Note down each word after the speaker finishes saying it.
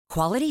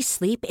Quality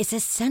sleep is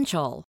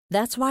essential.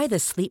 That's why the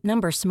Sleep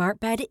Number Smart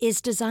Bed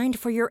is designed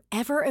for your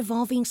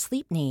ever-evolving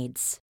sleep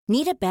needs.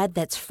 Need a bed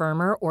that's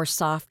firmer or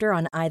softer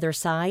on either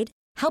side?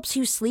 Helps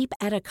you sleep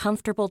at a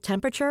comfortable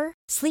temperature?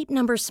 Sleep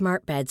Number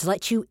Smart Beds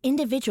let you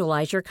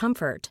individualize your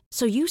comfort,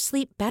 so you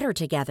sleep better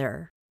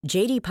together.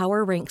 J.D.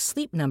 Power ranks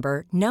Sleep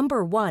Number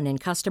number 1 in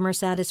customer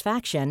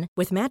satisfaction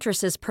with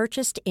mattresses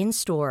purchased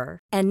in-store.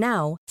 And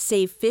now,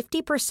 save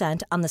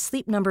 50% on the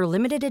Sleep Number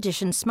Limited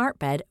Edition Smart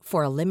Bed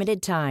for a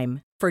limited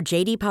time. For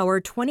J.D. Power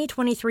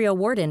 2023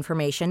 award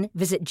information,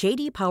 visit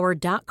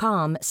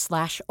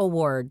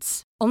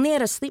jdpower.com/awards. Only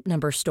at a Sleep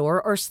Number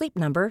store or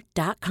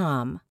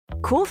sleepnumber.com.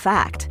 Cool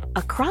fact,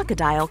 a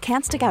crocodile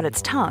can't stick out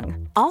its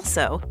tongue.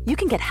 Also, you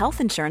can get health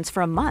insurance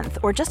for a month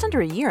or just under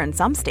a year in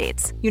some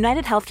states.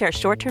 United Healthcare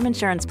short-term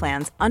insurance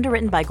plans,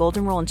 underwritten by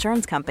Golden Rule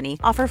Insurance Company,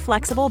 offer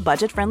flexible,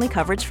 budget-friendly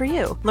coverage for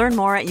you. Learn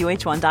more at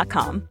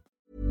uh1.com.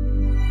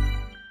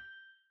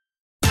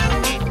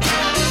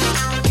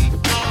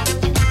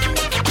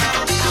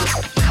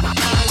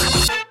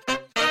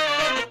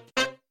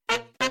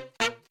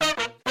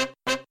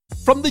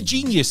 From the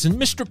genius and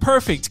Mr.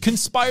 Perfect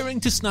conspiring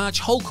to snatch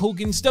Hulk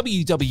Hogan's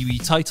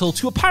WWE title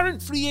to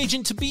apparent free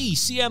agent to be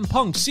CM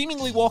Punk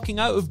seemingly walking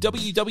out of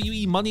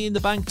WWE Money in the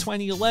Bank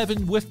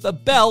 2011 with the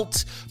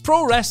belt,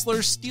 pro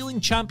wrestlers stealing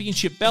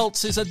championship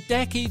belts is a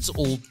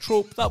decades-old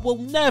trope that will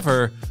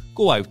never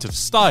go out of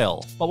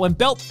style. But when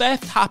belt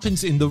theft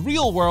happens in the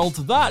real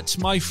world, that,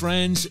 my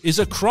friends, is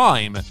a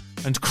crime.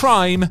 And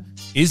crime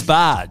is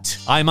bad.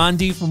 I'm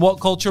Andy from What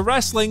Culture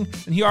Wrestling,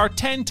 and here are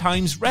 10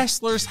 times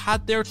wrestlers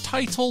had their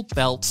title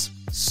belts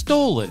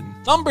stolen.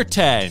 Number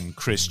 10.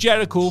 Chris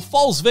Jericho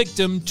falls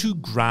victim to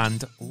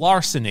grand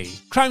larceny.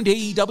 Crowned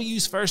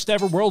AEW's first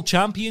ever world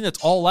champion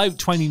at All Out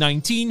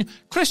 2019,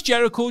 Chris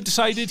Jericho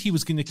decided he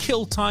was going to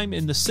kill time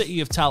in the city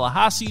of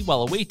Tallahassee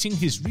while awaiting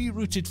his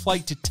rerouted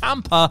flight to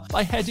Tampa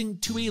by heading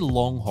to a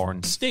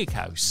Longhorn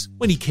Steakhouse.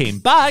 When he came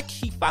back,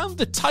 he found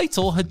the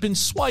title had been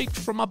swiped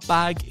from a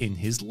bag in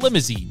his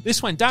limousine.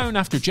 This went down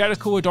after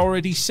Jericho had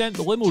already sent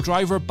the limo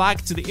driver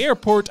back to the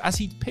airport as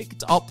he'd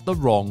picked up the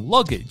wrong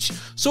luggage.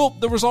 So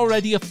there was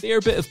already a fair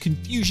bit of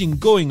confusion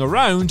going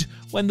around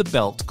when the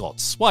belt got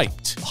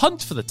swiped. The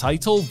hunt for the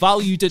title,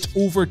 valued at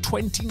over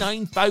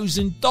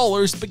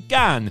 $29,000,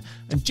 began,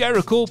 and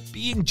Jericho,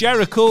 being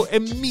Jericho,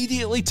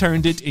 immediately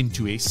turned it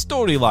into a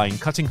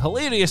storyline, cutting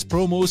hilarious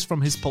promos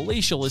from his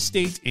palatial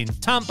estate in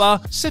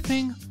Tampa,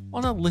 sipping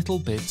on a little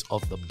bit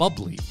of the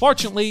bubbly.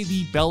 Fortunately,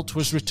 the belt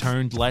was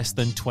returned less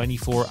than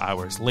 24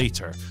 hours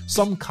later.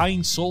 Some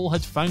kind soul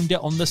had found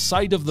it on the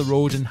side of the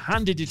road and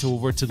handed it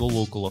over to the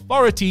local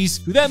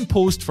authorities, who then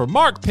posed for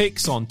mark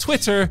pics on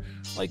Twitter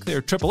like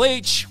they're Triple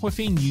H with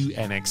a new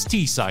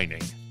NXT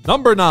signing.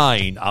 Number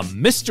 9. A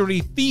mystery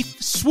thief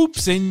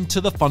swoops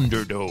into the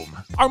Thunderdome.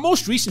 Our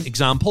most recent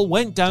example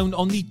went down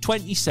on the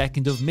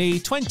 22nd of May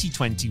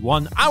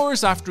 2021,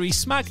 hours after a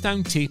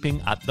SmackDown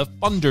taping at the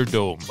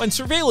Thunderdome, when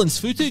surveillance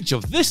footage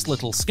of this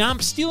little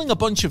scamp stealing a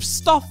bunch of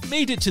stuff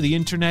made it to the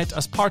internet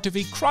as part of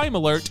a crime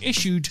alert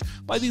issued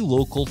by the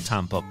local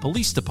Tampa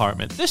Police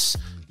Department. This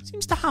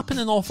seems to happen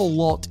an awful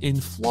lot in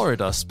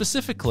Florida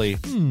specifically.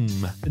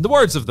 In the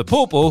words of the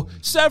Popo,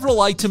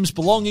 several items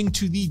belonging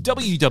to the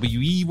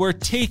WWE were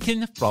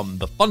taken from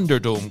the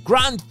Thunderdome.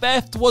 Grand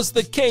theft was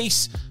the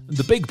case, and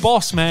the big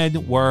boss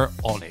men were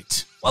on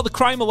it. While the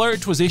crime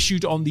alert was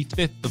issued on the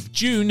 5th of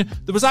June,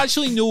 there was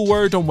actually no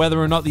word on whether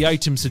or not the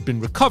items had been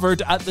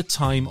recovered at the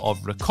time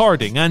of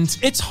recording. And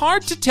it's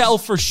hard to tell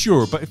for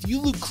sure, but if you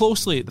look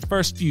closely at the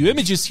first few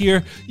images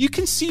here, you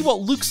can see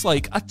what looks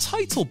like a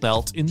title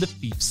belt in the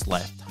thief's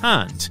left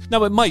hand.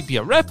 Now, it might be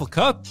a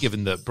replica,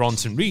 given that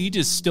Bronson Reed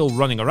is still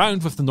running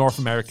around with the North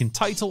American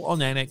title on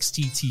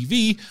NXT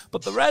TV,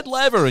 but the red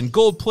leather and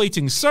gold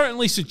plating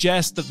certainly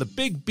suggest that the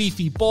big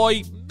beefy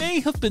boy may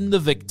have been the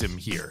victim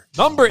here.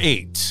 Number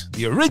 8.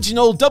 The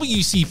original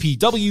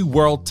WCPW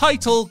World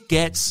title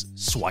gets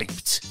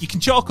swiped. You can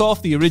chalk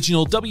off the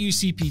original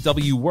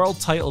WCPW World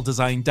title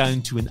design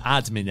down to an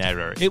admin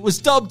error. It was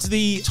dubbed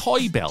the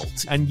Toy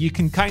Belt, and you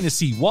can kind of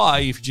see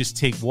why if you just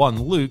take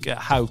one look at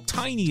how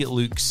tiny it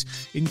looks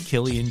in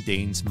Killian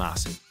Dane's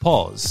massive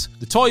paws.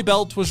 The Toy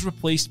Belt was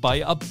replaced by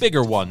a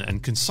bigger one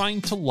and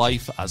consigned to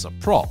life as a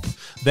prop.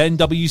 Then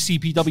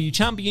WCPW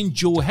champion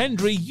Joe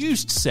Hendry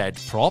used said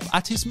prop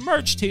at his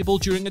merch table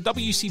during a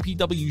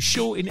WCPW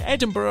show in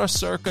Edinburgh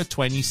circa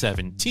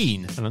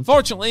 2017. And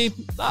unfortunately,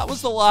 that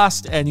was the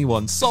last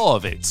anyone saw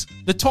of it.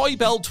 The Toy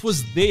Belt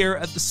was there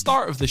at the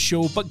start of the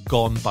show but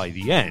gone by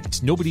the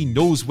end. Nobody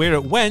knows where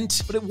it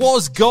went, but it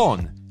was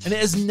gone, and it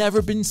has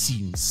never been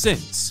seen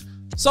since.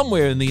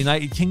 Somewhere in the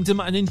United Kingdom,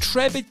 an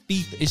intrepid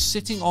thief is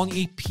sitting on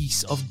a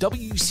piece of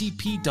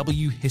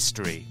WCPW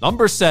history.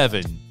 Number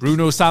 7.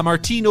 Bruno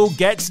Sammartino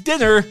gets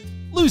dinner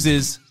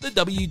loses the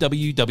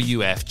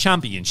WWF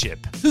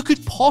Championship. Who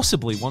could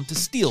possibly want to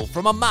steal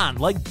from a man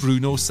like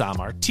Bruno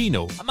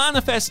Sammartino? A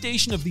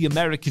manifestation of the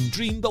American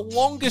dream, the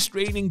longest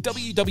reigning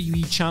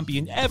WWE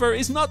champion ever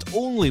is not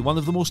only one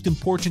of the most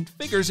important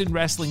figures in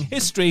wrestling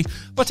history,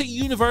 but a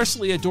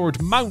universally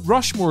adored Mount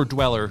Rushmore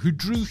dweller who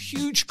drew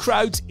huge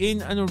crowds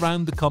in and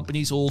around the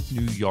company's old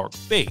New York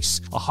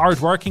base. A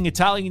hard-working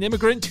Italian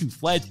immigrant who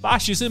fled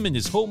fascism in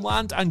his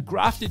homeland and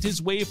grafted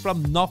his way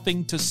from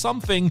nothing to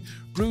something,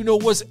 Bruno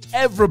was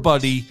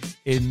everybody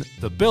in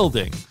the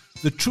building.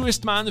 The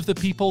truest man of the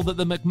people that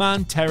the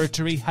McMahon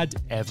territory had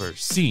ever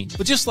seen.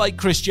 But just like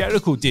Chris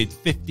Jericho did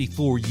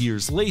 54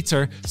 years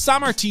later,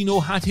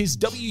 Sammartino had his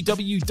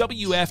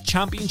WWF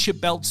Championship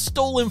belt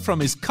stolen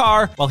from his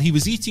car while he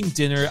was eating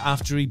dinner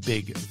after a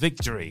big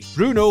victory.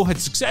 Bruno had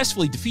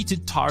successfully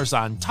defeated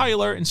Tarzan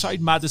Tyler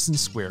inside Madison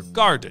Square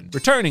Garden.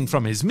 Returning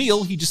from his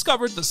meal, he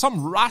discovered that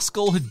some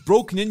rascal had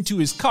broken into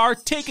his car,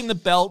 taken the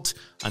belt,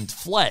 and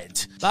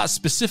fled. That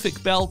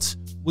specific belt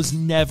was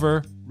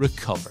never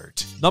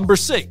recovered. Number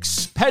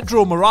 6.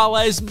 Pedro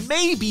Morales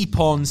maybe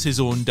pawns his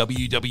own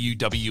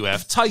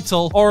WWF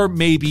title, or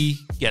maybe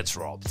gets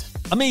robbed.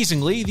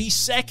 Amazingly, the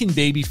second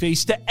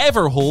babyface to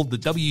ever hold the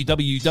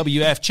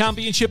WWF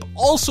Championship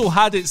also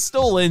had it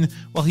stolen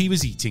while he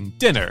was eating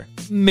dinner.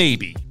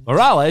 Maybe.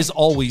 Morales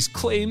always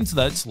claimed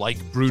that,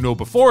 like Bruno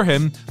before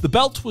him, the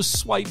belt was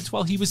swiped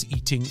while he was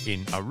eating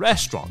in a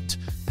restaurant.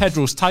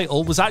 Pedro's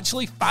title was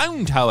actually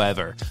found,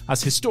 however,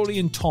 as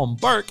historian Tom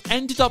Burke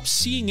ended up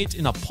seeing it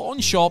in a pawn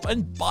shop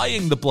and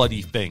buying the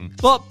bloody thing.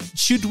 But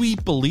should we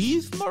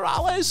believe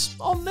Morales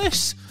on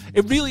this?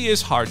 It really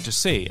is hard to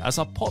say, as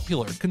a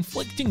popular,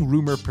 conflicting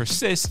rumour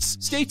persists,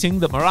 stating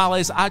that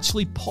Morales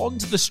actually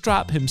pawned the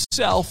strap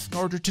himself in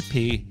order to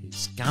pay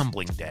his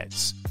gambling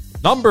debts.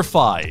 Number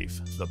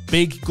 5. The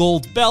big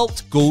gold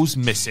belt goes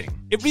missing.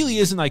 It really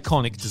is an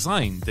iconic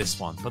design, this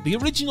one, but the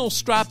original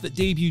strap that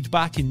debuted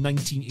back in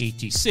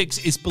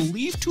 1986 is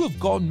believed to have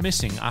gone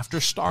missing after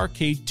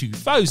Starrcade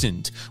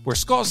 2000, where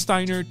Scott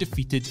Steiner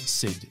defeated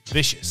Sid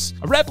Vicious.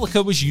 A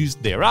replica was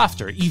used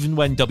thereafter, even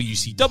when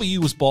WCW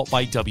was bought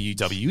by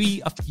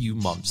WWE a few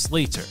months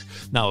later.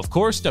 Now, of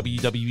course,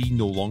 WWE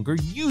no longer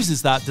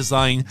uses that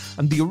design,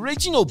 and the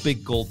original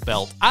big gold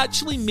belt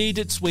actually made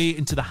its way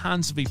into the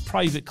hands of a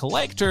private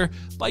collector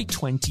by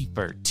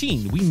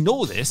 2013. We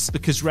know this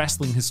because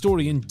wrestling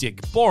historian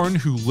Dick Bourne,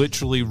 who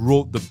literally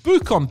wrote the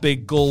book on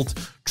Big Gold,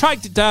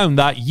 tracked it down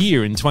that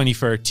year in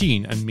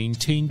 2013 and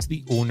maintained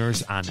the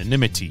owner's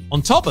anonymity.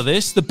 On top of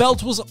this, the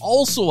belt was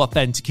also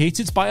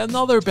authenticated by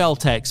another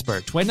belt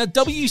expert when a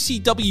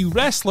WCW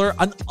wrestler,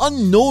 an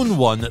unknown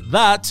one at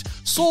that,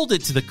 sold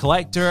it to the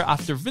collector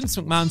after Vince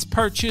McMahon's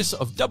purchase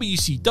of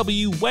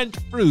WCW went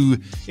through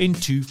in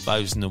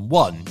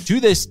 2001. To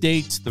this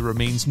date, there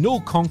remains no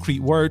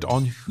concrete word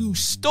on who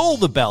stole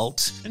the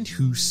belt and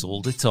who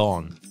sold it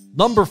on.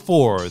 Number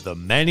 4. The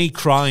Many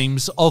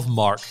Crimes of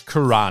Mark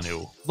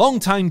Carrano.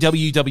 Longtime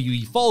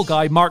WWE fall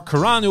guy Mark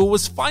Carrano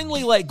was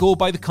finally let go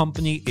by the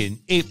company in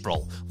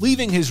April,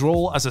 leaving his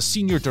role as a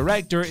senior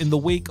director in the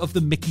wake of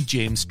the Mickie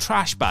James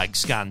trash bag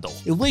scandal.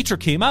 It later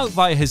came out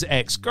via his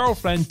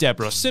ex-girlfriend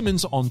Deborah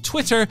Simmons on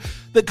Twitter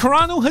that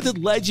Carrano had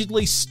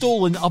allegedly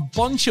stolen a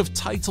bunch of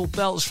title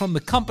belts from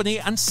the company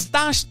and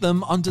stashed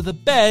them under the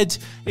bed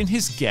in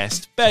his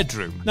guest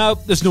bedroom. Now,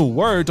 there's no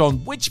word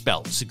on which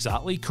belts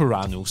exactly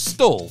Carrano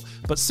stole,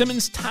 but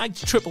Simmons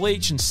tagged Triple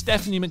H and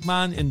Stephanie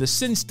McMahon in the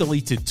since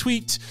deleted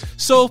tweet,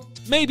 so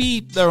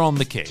maybe they're on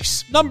the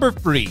case. Number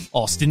 3.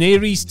 Austin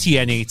Aries'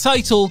 TNA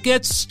title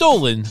gets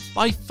stolen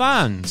by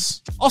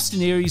fans.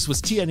 Austin Aries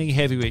was TNA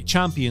Heavyweight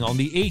Champion on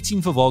the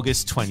 18th of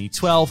August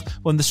 2012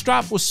 when the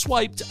strap was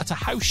swiped at a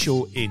house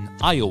show in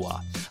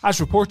Iowa. As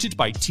reported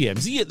by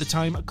TMZ at the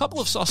time, a couple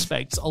of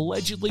suspects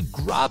allegedly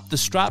grabbed the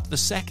strap the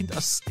second a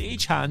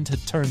stagehand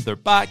had turned their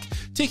back,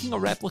 taking a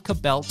replica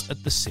belt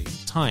at the same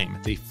time.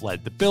 They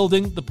fled the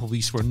building, the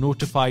police were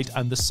notified,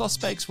 and the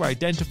suspects were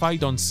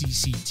identified on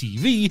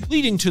CCTV,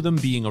 leading to them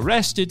being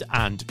arrested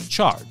and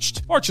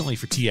charged. Fortunately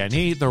for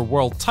TNA, their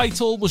world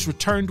title was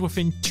returned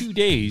within 2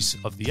 days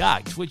of the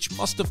act, which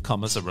must have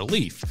come as a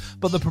relief.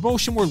 But the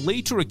promotion were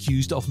later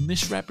accused of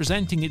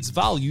misrepresenting its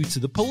value to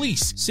the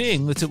police,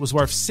 saying that it was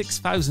worth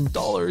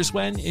 $6,000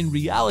 when in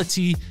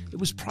reality it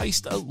was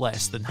priced at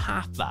less than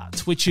half that,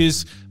 which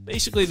is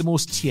basically the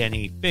most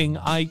TNA thing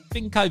I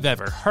think I've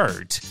ever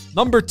heard.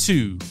 Number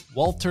 2.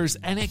 Walter's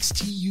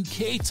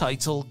NXT UK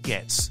title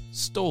gets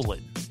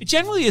stolen. It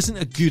generally isn't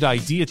a good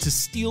idea to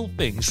steal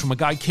things from a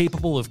guy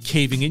capable of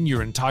caving in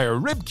your entire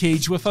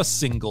ribcage with a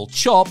single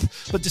chop,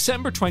 but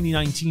December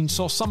 2019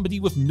 saw somebody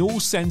with no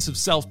sense of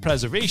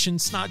self-preservation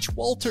snatch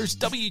Walter's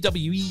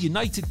WWE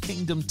United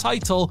Kingdom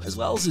title as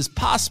well as his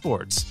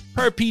passports.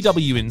 Per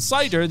PW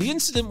Insider, the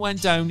incident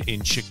went down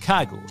in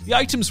Chicago. The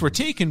items were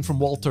taken from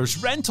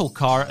Walter's rental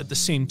car at the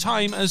same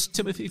time as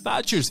Timothy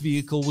Thatcher's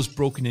vehicle was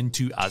broken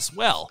into as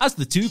well, as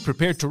the two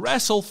prepared to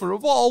wrestle for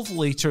Evolve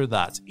later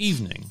that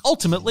evening.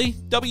 Ultimately,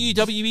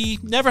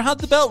 WWE never had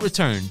the belt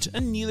returned,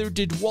 and neither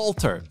did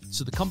Walter,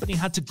 so the company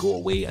had to go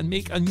away and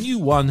make a new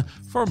one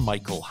for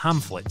Michael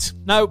Hamflett.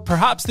 Now,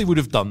 perhaps they would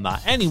have done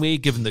that anyway,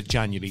 given that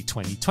January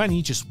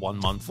 2020, just 1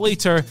 month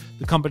later,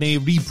 the company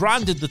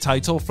rebranded the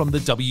title from the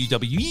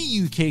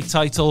WWE UK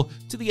title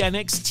to the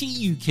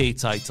NXT UK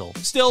title.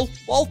 Still,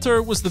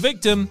 Walter was the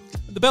victim,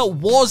 and the belt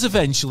was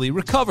eventually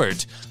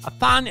recovered. A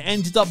fan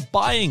ended up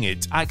buying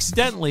it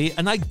accidentally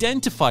and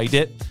identified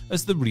it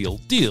as the real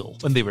deal.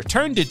 When they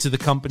returned it to the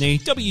company,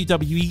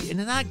 WWE, in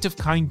an act of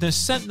kindness,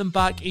 sent them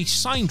back a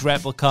signed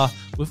replica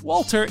with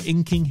Walter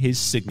inking his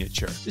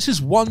signature. This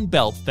is one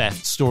belt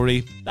theft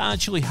story that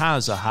actually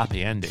has a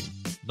happy ending.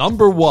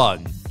 Number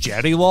 1.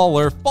 Jerry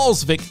Lawler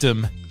falls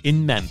victim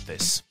in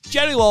Memphis.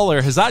 Jerry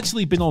Lawler has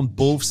actually been on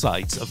both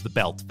sides of the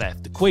belt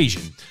theft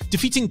equation.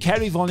 Defeating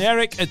Kerry Von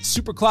Erich at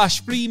Super Clash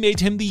 3 made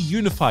him the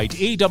unified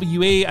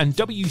AWA and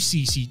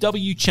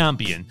WCCW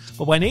champion,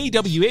 but when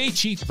AWA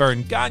chief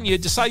Vern Gagne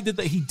decided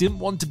that he didn't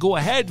want to go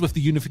ahead with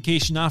the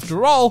unification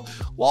after all,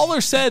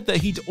 Lawler said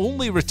that he'd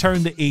only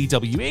return the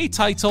AWA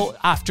title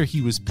after he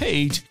was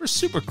paid for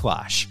Super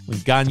Clash. When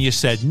Gagne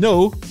said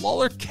no,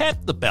 Lawler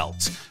kept the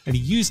belt, and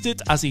he used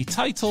it as a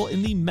title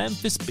in the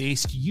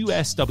Memphis-based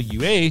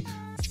USWA,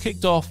 which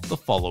kicked off the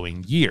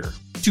following year.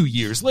 2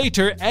 years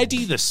later,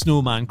 Eddie the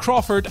Snowman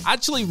Crawford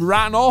actually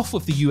ran off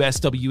with the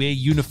USWA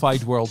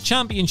Unified World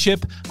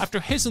Championship after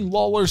his and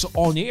Lawler's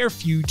on-air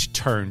feud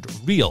turned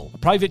real. A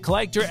private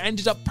collector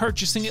ended up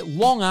purchasing it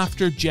long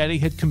after Jerry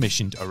had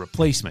commissioned a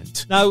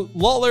replacement. Now,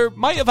 Lawler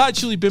might have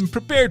actually been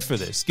prepared for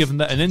this, given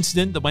that an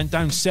incident that went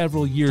down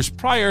several years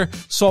prior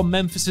saw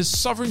Memphis'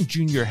 Southern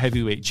Junior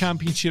Heavyweight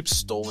Championship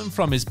stolen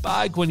from his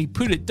bag when he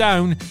put it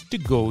down to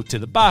go to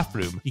the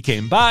bathroom. He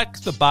came back,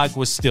 the bag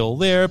was still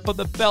there, but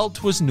the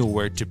belt was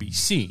nowhere to be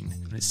seen,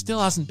 and it still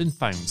hasn't been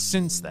found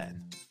since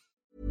then.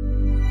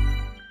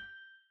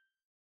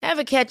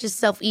 Ever catch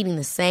yourself eating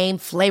the same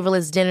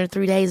flavorless dinner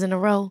 3 days in a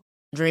row?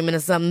 Dreaming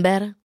of something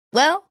better?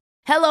 Well,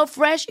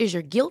 HelloFresh is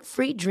your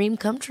guilt-free dream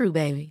come true,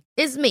 baby.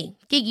 It's me,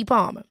 Keke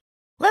Palmer.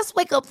 Let's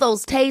wake up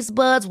those taste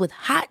buds with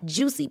hot,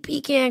 juicy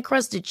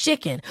pecan-crusted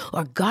chicken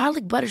or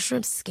garlic butter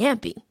shrimp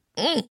scampi.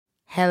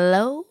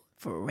 Hello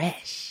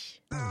Fresh.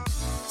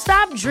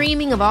 Stop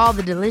dreaming of all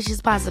the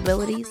delicious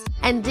possibilities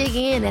and dig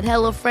in at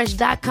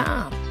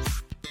HelloFresh.com.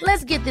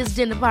 Let's get this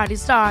dinner party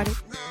started.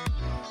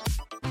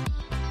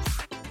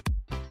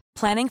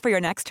 Planning for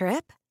your next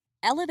trip?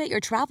 Elevate your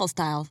travel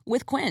style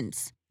with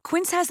Quince.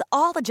 Quince has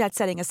all the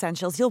jet-setting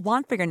essentials you'll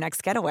want for your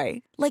next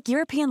getaway, like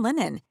European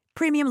linen,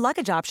 premium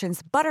luggage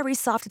options, buttery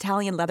soft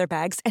Italian leather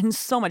bags, and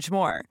so much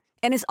more.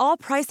 And is all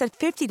priced at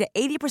 50 to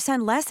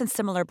 80% less than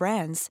similar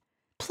brands.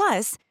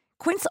 Plus,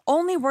 Quince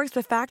only works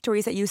with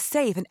factories that use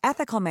safe and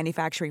ethical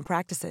manufacturing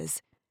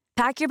practices.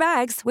 Pack your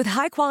bags with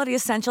high-quality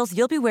essentials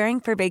you'll be wearing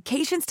for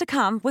vacations to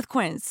come with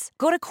Quince.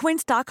 Go to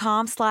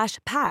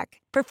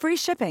quince.com/pack for free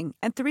shipping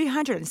and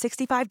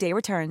 365-day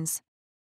returns.